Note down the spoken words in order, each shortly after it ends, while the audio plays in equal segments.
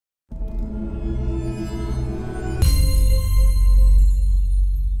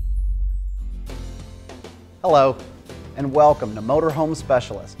Hello, and welcome to Motorhome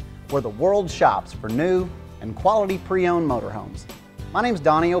Specialist, where the world shops for new and quality pre-owned motorhomes. My name is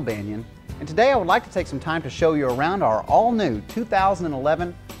Donnie O'Banion, and today I would like to take some time to show you around our all-new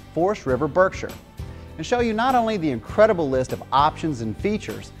 2011 Forest River Berkshire, and show you not only the incredible list of options and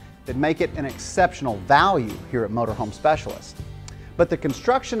features that make it an exceptional value here at Motorhome Specialist, but the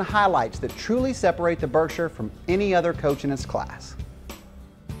construction highlights that truly separate the Berkshire from any other coach in its class.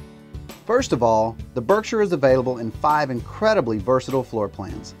 First of all, the Berkshire is available in 5 incredibly versatile floor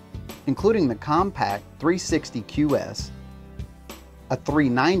plans, including the compact 360 QS, a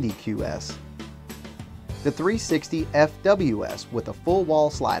 390 QS, the 360 FWS with a full wall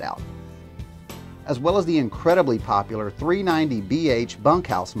slide out, as well as the incredibly popular 390 BH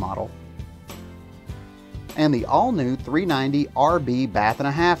bunkhouse model, and the all-new 390 RB bath and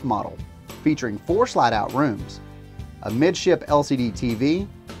a half model, featuring 4 slide-out rooms, a midship LCD TV,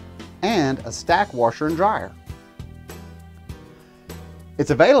 and a stack washer and dryer.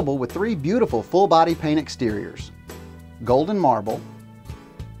 It's available with 3 beautiful full-body paint exteriors: golden marble,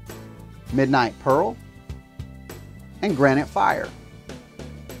 midnight pearl, and granite fire.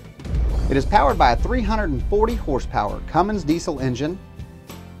 It is powered by a 340 horsepower Cummins diesel engine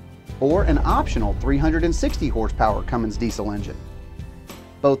or an optional 360 horsepower Cummins diesel engine.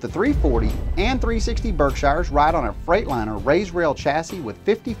 Both the 340 and 360 Berkshires ride on a Freightliner raised rail chassis with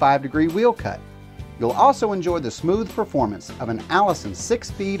 55-degree wheel cut. You'll also enjoy the smooth performance of an Allison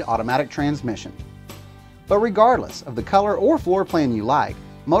 6-speed automatic transmission. But regardless of the color or floor plan you like,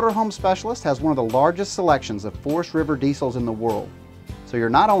 Motorhome Specialist has one of the largest selections of Forest River diesels in the world. So you're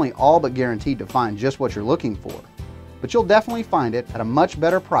not only all but guaranteed to find just what you're looking for, but you'll definitely find it at a much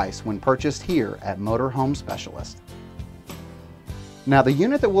better price when purchased here at Motorhome Specialist. Now, the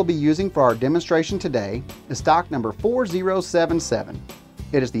unit that we'll be using for our demonstration today is stock number 4077.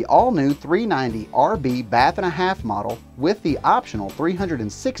 It is the all-new 390 RB bath and a half model with the optional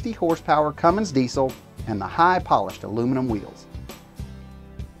 360 horsepower Cummins diesel and the high-polished aluminum wheels.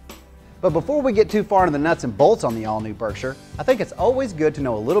 But before we get too far into the nuts and bolts on the all-new Berkshire, I think it's always good to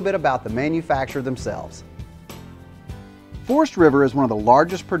know a little bit about the manufacturer themselves. Forest River is one of the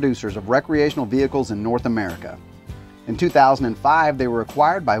largest producers of recreational vehicles in North America. In 2005, they were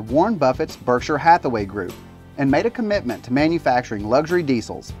acquired by Warren Buffett's Berkshire Hathaway Group and made a commitment to manufacturing luxury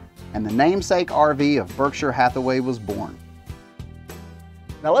diesels, and the namesake RV of Berkshire Hathaway was born.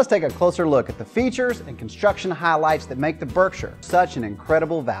 Now let's take a closer look at the features and construction highlights that make the Berkshire such an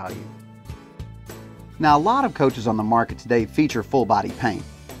incredible value. Now, a lot of coaches on the market today feature full-body paint,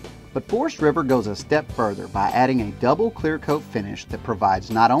 but Forest River goes a step further by adding a double clear coat finish that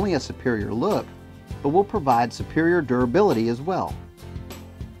provides not only a superior look, but will provide superior durability as well.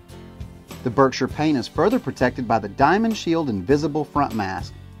 The Berkshire paint is further protected by the Diamond Shield invisible front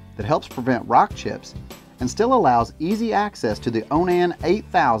mask that helps prevent rock chips and still allows easy access to the Onan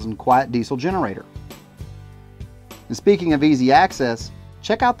 8000 quiet diesel generator. And speaking of easy access,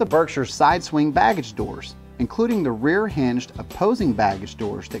 check out the Berkshire's side swing baggage doors, including the rear hinged opposing baggage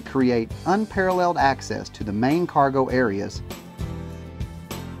doors that create unparalleled access to the main cargo areas,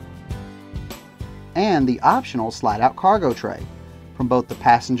 and the optional slide-out cargo tray from both the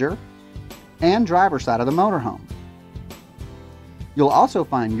passenger and driver side of the motorhome. You'll also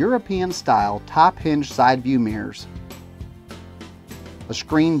find European-style top-hinge side view mirrors, a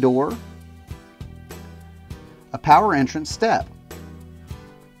screen door, a power entrance step,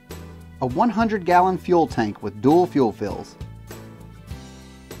 a 100-gallon fuel tank with dual fuel fills,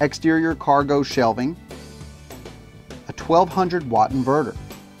 exterior cargo shelving, a 1200-watt inverter,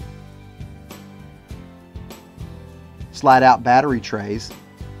 slide-out battery trays,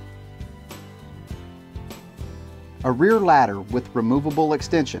 a rear ladder with removable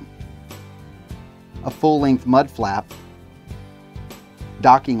extension, a full-length mud flap,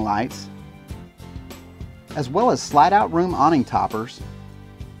 docking lights, as well as slide-out room awning toppers,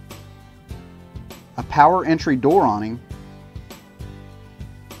 a power entry door awning,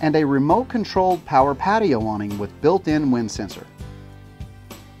 and a remote-controlled power patio awning with built-in wind sensor.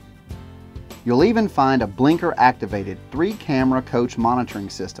 You'll even find a blinker-activated 3-camera coach monitoring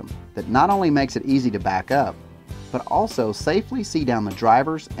system that not only makes it easy to back up, but also safely see down the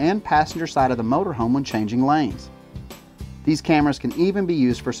driver's and passenger side of the motorhome when changing lanes. These cameras can even be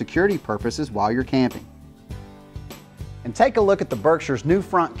used for security purposes while you're camping. And take a look at the Berkshire's new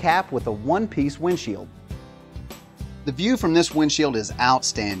front cap with a one-piece windshield. The view from this windshield is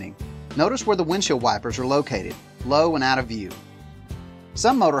outstanding. Notice where the windshield wipers are located, low and out of view.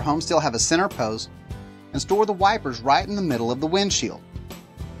 Some motorhomes still have a center post and store the wipers right in the middle of the windshield.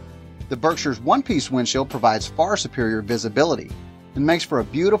 The Berkshire's one-piece windshield provides far superior visibility, and makes for a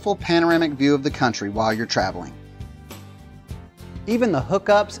beautiful panoramic view of the country while you're traveling. Even the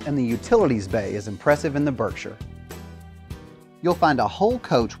hookups and the utilities bay is impressive in the Berkshire. You'll find a whole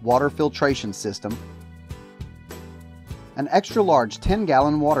coach water filtration system, an extra large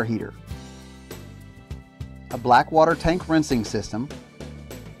 10-gallon water heater, a black water tank rinsing system,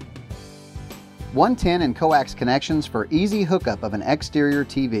 110 and coax connections for easy hookup of an exterior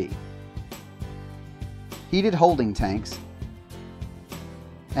TV, heated holding tanks,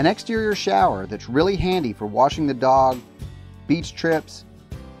 an exterior shower that's really handy for washing the dog, beach trips,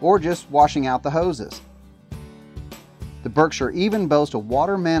 or just washing out the hoses. The Berkshire even boasts a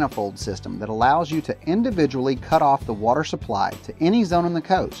water manifold system that allows you to individually cut off the water supply to any zone in the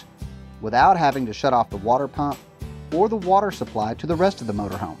coach without having to shut off the water pump or the water supply to the rest of the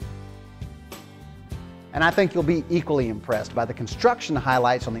motorhome. And I think you'll be equally impressed by the construction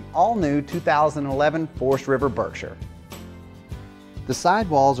highlights on the all-new 2011 Forest River Berkshire. The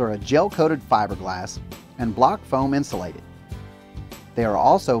sidewalls are a gel-coated fiberglass and block foam insulated. They are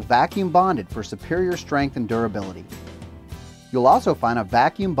also vacuum bonded for superior strength and durability. You'll also find a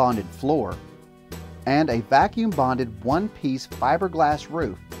vacuum bonded floor and a vacuum bonded one-piece fiberglass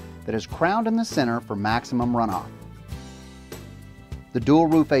roof that is crowned in the center for maximum runoff. The dual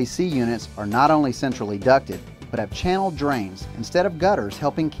roof AC units are not only centrally ducted, but have channeled drains instead of gutters,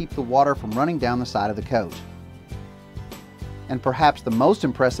 helping keep the water from running down the side of the coach. And perhaps the most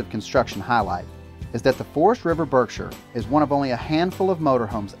impressive construction highlight is that the Forest River Berkshire is one of only a handful of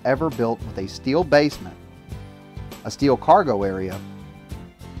motorhomes ever built with a steel basement, a steel cargo area,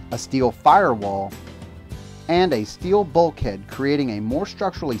 a steel firewall, and a steel bulkhead, creating a more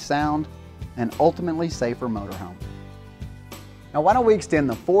structurally sound and ultimately safer motorhome. Now why don't we extend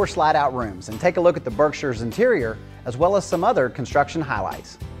the 4 slide-out rooms and take a look at the Berkshire's interior as well as some other construction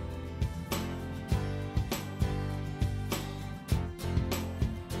highlights.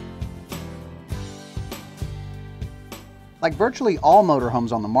 Like virtually all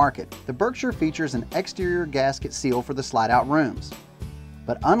motorhomes on the market, the Berkshire features an exterior gasket seal for the slide-out rooms.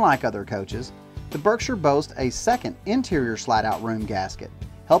 But unlike other coaches, the Berkshire boasts a second interior slide-out room gasket,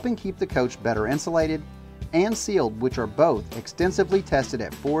 helping keep the coach better insulated and sealed, which are both extensively tested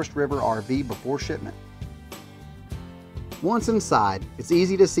at Forest River RV before shipment. Once inside, it's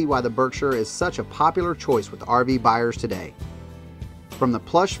easy to see why the Berkshire is such a popular choice with RV buyers today. From the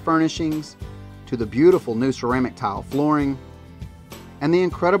plush furnishings to the beautiful new ceramic tile flooring, and the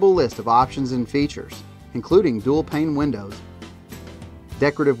incredible list of options and features, including dual pane windows,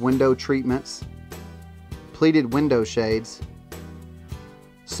 decorative window treatments, pleated window shades,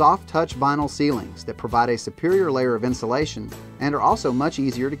 soft touch vinyl ceilings that provide a superior layer of insulation and are also much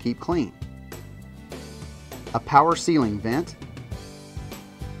easier to keep clean, a power ceiling vent,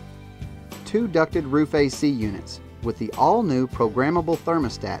 2 ducted roof AC units with the all-new programmable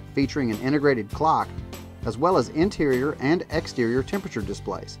thermostat featuring an integrated clock, as well as interior and exterior temperature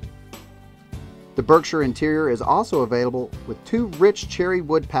displays. The Berkshire interior is also available with 2 rich cherry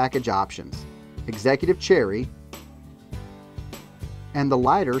wood package options, Executive Cherry and the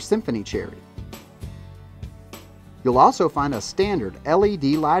lighter Symphony Cherry. You'll also find a standard LED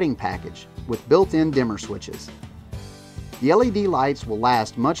lighting package with built-in dimmer switches. The LED lights will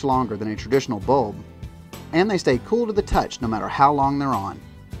last much longer than a traditional bulb, and they stay cool to the touch no matter how long they're on.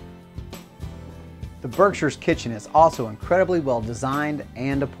 The Berkshire's kitchen is also incredibly well designed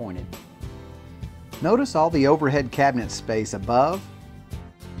and appointed. Notice all the overhead cabinet space above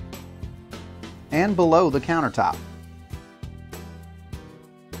and below the countertop,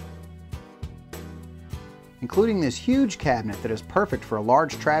 including this huge cabinet that is perfect for a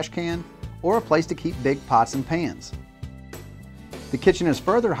large trash can or a place to keep big pots and pans. The kitchen is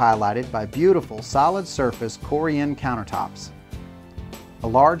further highlighted by beautiful solid surface Corian countertops, a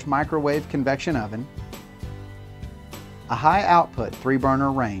large microwave convection oven, a high output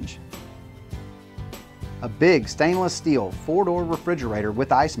 3-burner range, a big stainless steel 4-door refrigerator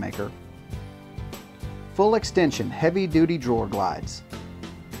with ice maker, full extension heavy duty drawer glides,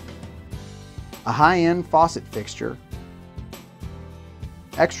 a high-end faucet fixture,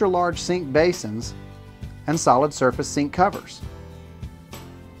 extra large sink basins, and solid surface sink covers.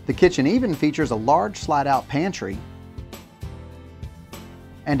 The kitchen even features a large slide-out pantry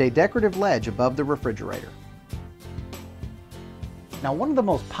and a decorative ledge above the refrigerator. Now, one of the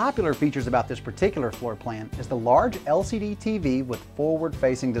most popular features about this particular floor plan is the large LCD TV with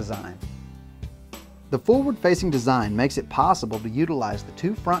forward-facing design. The forward-facing design makes it possible to utilize the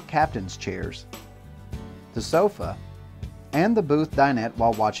 2 front captain's chairs, the sofa, and the booth dinette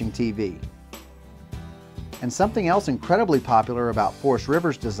while watching TV. And something else incredibly popular about Forest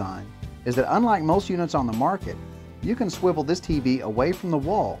River's design is that unlike most units on the market, you can swivel this TV away from the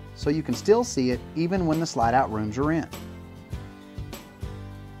wall so you can still see it even when the slide-out rooms are in.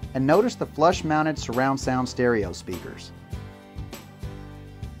 And notice the flush-mounted surround sound stereo speakers,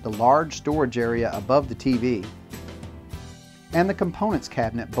 the large storage area above the TV, and the components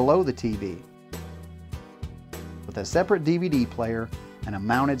cabinet below the TV, with a separate DVD player and a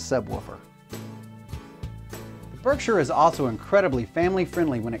mounted subwoofer. The Berkshire is also incredibly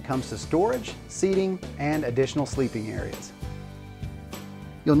family-friendly when it comes to storage, seating, and additional sleeping areas.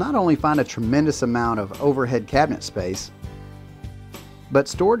 You'll not only find a tremendous amount of overhead cabinet space, but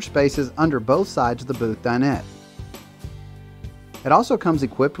storage spaces under both sides of the booth dinette. It also comes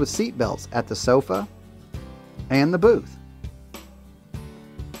equipped with seat belts at the sofa and the booth.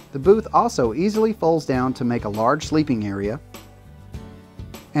 The booth also easily folds down to make a large sleeping area,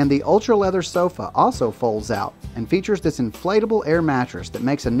 and the ultra leather sofa also folds out and features this inflatable air mattress that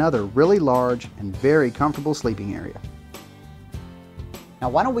makes another really large and very comfortable sleeping area. Now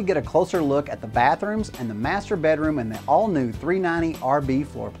why don't we get a closer look at the bathrooms and the master bedroom in the all-new 390 RB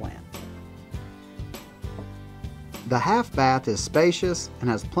floor plan. The half bath is spacious and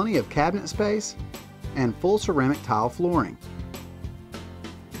has plenty of cabinet space and full ceramic tile flooring.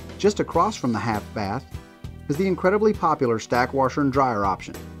 Just across from the half bath is the incredibly popular stack washer and dryer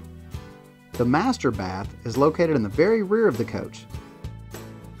option. The master bath is located in the very rear of the coach.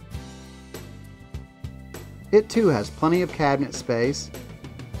 It too has plenty of cabinet space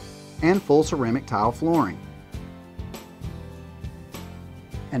and full ceramic tile flooring.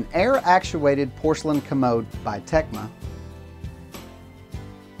 An air-actuated porcelain commode by Tecma,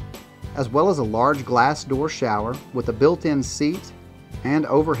 as well as a large glass door shower with a built-in seat and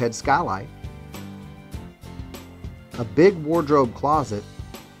overhead skylight, a big wardrobe closet,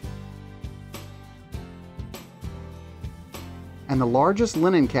 and the largest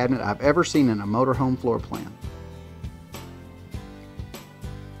linen cabinet I've ever seen in a motorhome floor plan.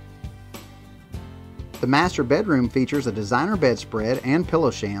 The master bedroom features a designer bedspread and pillow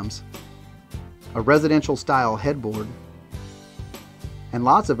shams, a residential style headboard, and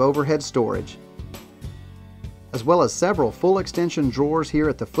lots of overhead storage, as well as several full extension drawers here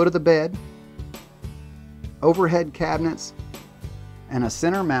at the foot of the bed, overhead cabinets, and a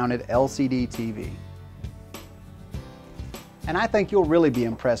center mounted LCD TV. And I think you'll really be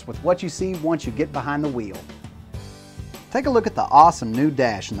impressed with what you see once you get behind the wheel. Take a look at the awesome new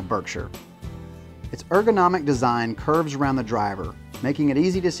dash in the Berkshire. Its ergonomic design curves around the driver, making it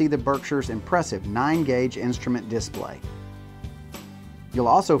easy to see the Berkshire's impressive 9-gauge instrument display. You'll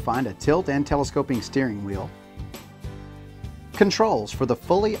also find a tilt and telescoping steering wheel, controls for the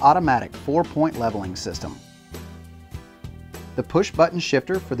fully automatic 4-point leveling system, the push-button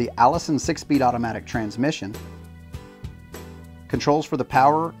shifter for the Allison 6-speed automatic transmission, controls for the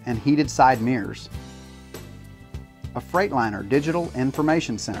power and heated side mirrors, a Freightliner digital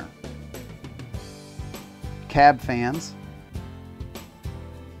information center, cab fans,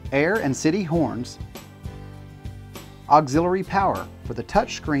 air and city horns, auxiliary power for the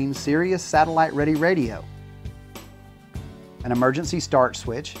touchscreen Sirius satellite-ready radio, an emergency start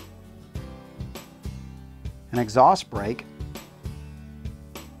switch, an exhaust brake,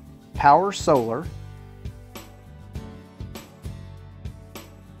 power solar,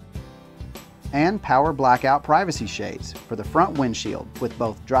 and power blackout privacy shades for the front windshield with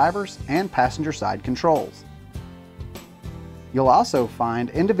both driver's and passenger side controls. You'll also find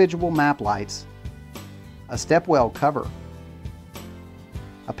individual map lights, a stepwell cover,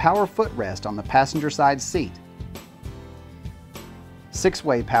 a power footrest on the passenger side seat,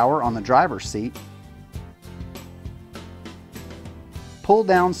 6-way power on the driver's seat,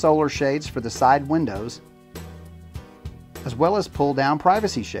 pull-down solar shades for the side windows, as well as pull-down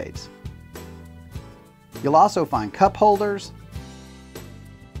privacy shades. You'll also find cup holders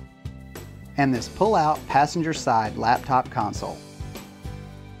and this pull-out passenger side laptop console.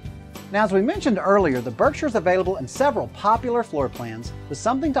 Now, as we mentioned earlier, the Berkshire is available in several popular floor plans with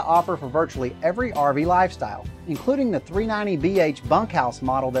something to offer for virtually every RV lifestyle, including the 390BH bunkhouse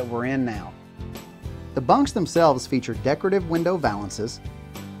model that we're in now. The bunks themselves feature decorative window valances,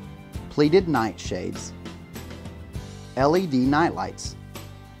 pleated night shades, LED nightlights,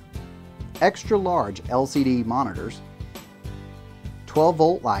 extra large LCD monitors,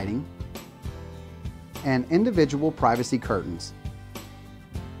 12-volt lighting, and individual privacy curtains.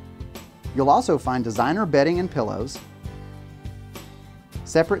 You'll also find designer bedding and pillows,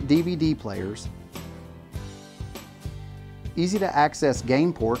 separate DVD players, easy to access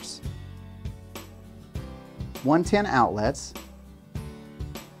gain ports, 110 outlets,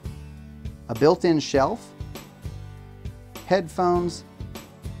 a built-in shelf, headphones,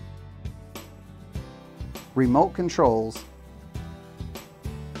 remote controls,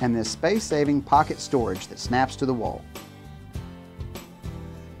 and this space-saving pocket storage that snaps to the wall.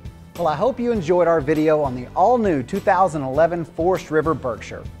 Well, I hope you enjoyed our video on the all-new 2011 Forest River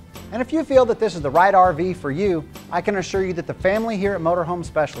Berkshire. And if you feel that this is the right RV for you, I can assure you that the family here at Motorhome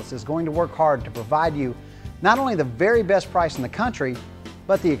Specialists is going to work hard to provide you not only the very best price in the country,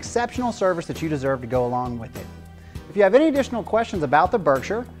 but the exceptional service that you deserve to go along with it. If you have any additional questions about the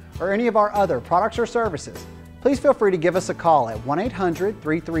Berkshire or any of our other products or services, please feel free to give us a call at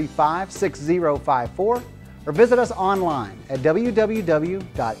 1-800-335-6054 or visit us online at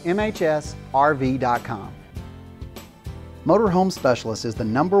www.mhsrv.com. Motorhome Specialists is the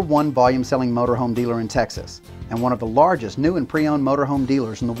 #1 volume selling motorhome dealer in Texas and one of the largest new and pre-owned motorhome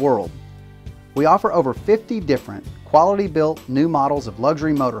dealers in the world. We offer over 50 different quality built new models of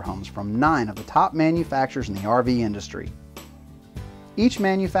luxury motorhomes from 9 of the top manufacturers in the RV industry. Each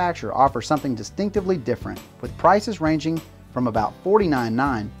manufacturer offers something distinctively different, with prices ranging from about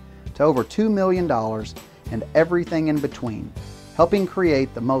 $49,900 to over $2 million and everything in between, helping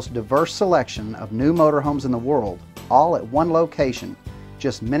create the most diverse selection of new motorhomes in the world, all at one location,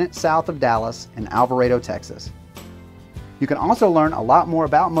 just minutes south of Dallas in Alvarado, Texas. You can also learn a lot more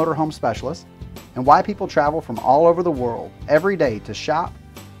about Motorhome Specialists and why people travel from all over the world every day to shop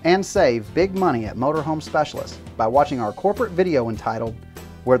and save big money at Motorhome Specialists by watching our corporate video entitled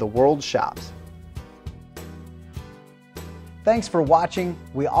Where the World Shops. Thanks for watching.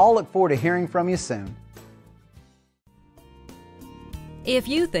 We all look forward to hearing from you soon. If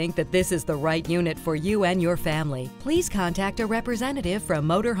you think that this is the right unit for you and your family, please contact a representative from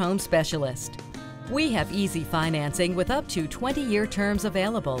Motorhome Specialist. We have easy financing with up to 20-year terms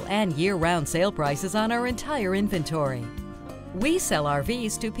available and year-round sale prices on our entire inventory. We sell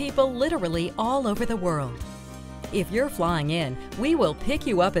RVs to people literally all over the world. If you're flying in, we will pick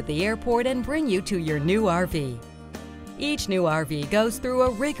you up at the airport and bring you to your new RV. Each new RV goes through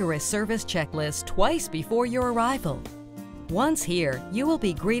a rigorous service checklist twice before your arrival. Once here, you will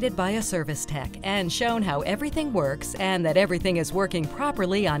be greeted by a service tech and shown how everything works and that everything is working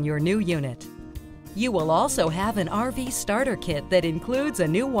properly on your new unit. You will also have an RV starter kit that includes a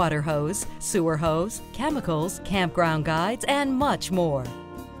new water hose, sewer hose, chemicals, campground guides, and much more.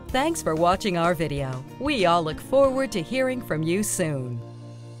 Thanks for watching our video. We all look forward to hearing from you soon.